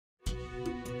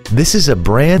This is a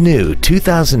brand new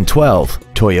 2012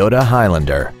 Toyota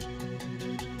Highlander.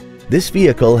 This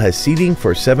vehicle has seating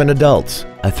for 7 adults,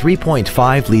 a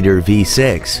 3.5-liter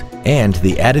V6, and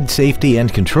the added safety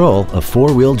and control of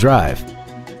 4-wheel drive.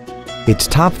 Its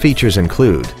top features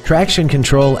include traction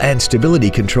control and stability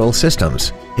control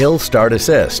systems, hill start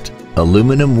assist,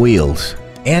 aluminum wheels,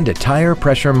 and a tire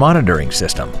pressure monitoring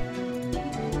system.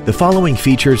 The following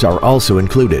features are also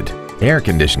included: air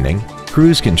conditioning,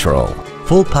 cruise control,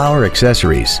 full power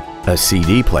accessories, a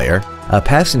CD player, a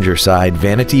passenger side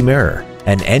vanity mirror,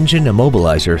 an engine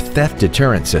immobilizer theft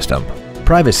deterrent system,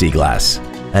 privacy glass,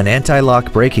 an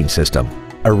anti-lock braking system,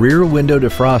 a rear window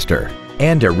defroster,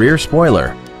 and a rear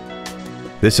spoiler.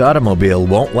 This automobile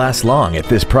won't last long at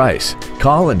this price.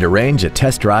 Call and arrange a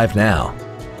test drive now.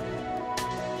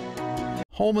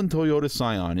 Holman Toyota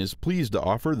Scion is pleased to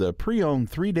offer the pre-owned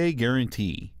 3-day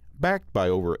guarantee. Backed by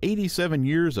over 87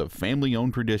 years of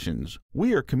family-owned traditions,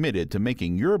 we are committed to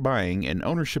making your buying and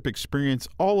ownership experience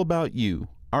all about you,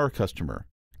 our customer.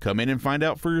 Come in and find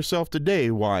out for yourself today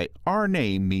why our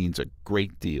name means a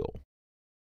great deal.